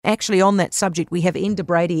actually on that subject, we have Enda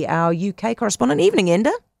Brady, our UK correspondent. Evening,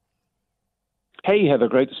 Enda. Hey, Heather.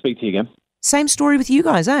 Great to speak to you again. Same story with you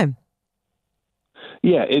guys, eh?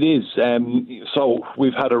 Yeah, it is. So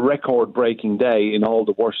we've had a record-breaking day in all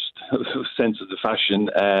the worst sense of the fashion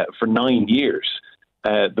for 9 years.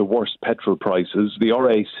 The worst petrol prices. The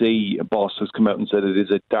RAC boss has come out and said it is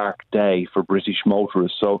a dark day for British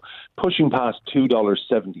motorists. So pushing past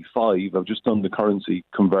 $2.75, I've just done the currency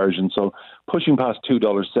conversion. So pushing past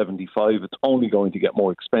 $2.75, it's only going to get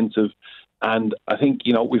more expensive. And I think,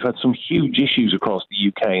 we've had some huge issues across the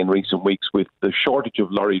UK in recent weeks with the shortage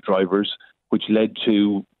of lorry drivers, which led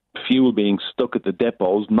to fuel being stuck at the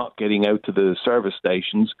depots, not getting out to the service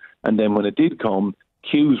stations. And then when it did come,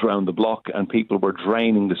 queues round the block and people were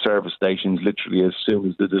draining the service stations literally as soon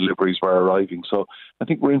as the deliveries were arriving. So I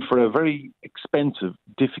think we're in for a very expensive,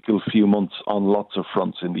 difficult few months on lots of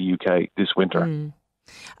fronts in the UK this winter.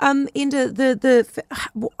 Enda,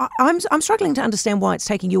 I'm struggling to understand why it's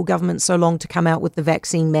taking your government so long to come out with the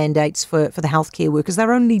vaccine mandates for the healthcare workers.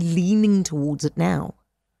 They're only leaning towards it now.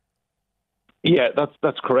 Yeah,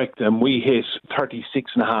 that's correct. And we hit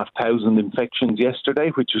 36,500 infections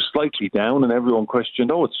yesterday, which is slightly down, and everyone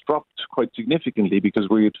questioned, it's dropped quite significantly because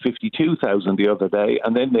we had 52,000 the other day.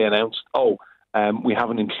 And then they announced, we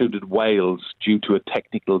haven't included Wales due to a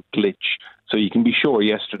technical glitch. So you can be sure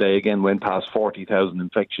yesterday again went past 40,000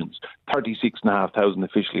 infections, 36,500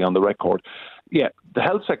 officially on the record. Yeah, the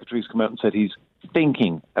health secretary's come out and said he's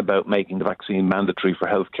thinking about making the vaccine mandatory for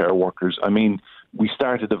healthcare workers. I mean, we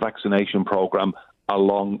started the vaccination programme a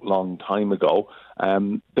long, long time ago.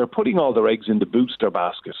 They're putting all their eggs in the booster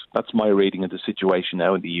basket. That's my reading of the situation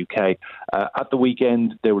now in the UK. At the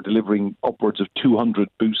weekend, they were delivering upwards of 200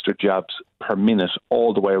 booster jabs per minute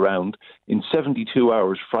all the way around. In 72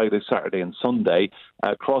 hours, Friday, Saturday and Sunday,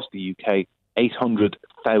 across the UK,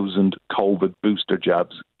 800,000 COVID booster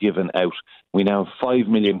jabs given out. We now have 5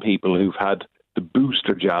 million people who've had the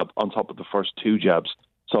booster jab on top of the first 2 jabs.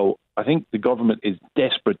 So I think the government is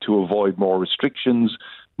desperate to avoid more restrictions,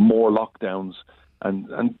 more lockdowns. And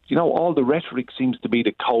all the rhetoric seems to be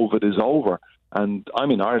that COVID is over. And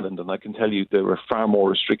I'm in Ireland, and I can tell you there are far more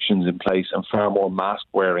restrictions in place and far more mask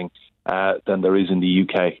wearing than there is in the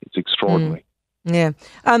UK. It's extraordinary. Yeah.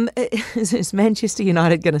 Is Manchester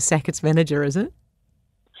United going to sack its manager, is it?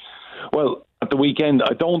 Well, at the weekend,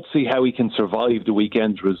 I don't see how he can survive the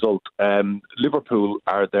weekend's result. Liverpool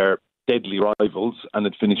are their deadly rivals, and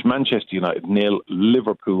it finished Manchester United 0,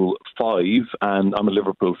 Liverpool 5, and I'm a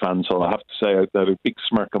Liverpool fan, so I have to say I had a big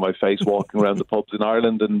smirk on my face walking around the pubs in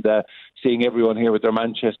Ireland and seeing everyone here with their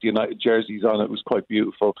Manchester United jerseys on. It was quite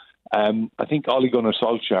beautiful. I think Ole Gunnar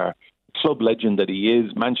Solskjaer, club legend that he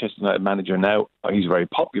is, Manchester United manager now, he's a very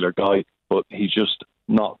popular guy, but he's just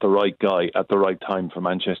not the right guy at the right time for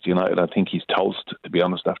Manchester United. I think he's toast, to be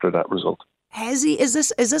honest, after that result. Has he? Is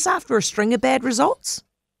this after a string of bad results?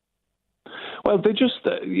 Well, they just,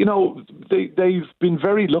 they've been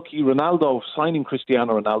very lucky. Ronaldo, signing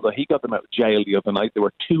Cristiano Ronaldo, he got them out of jail the other night. They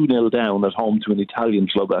were 2-0 down at home to an Italian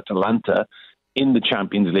club, Atalanta, in the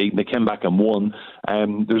Champions League. They came back and won.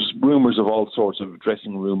 There's rumours of all sorts of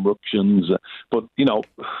dressing room ruptions, but,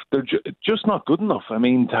 they're just not good enough. I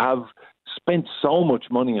mean, to have spent so much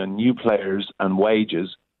money on new players and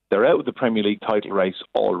wages, they're out of the Premier League title race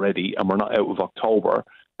already, and we're not out of October.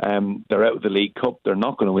 They're out of the League Cup. They're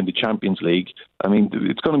not going to win the Champions League. I mean,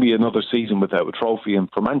 it's going to be another season without a trophy. And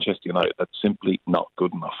for Manchester United, that's simply not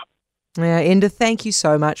good enough. Yeah, Enda, thank you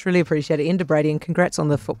so much. Really appreciate it. Enda Brady, and congrats on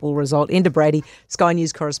the football result. Enda Brady, Sky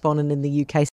News correspondent in the UK.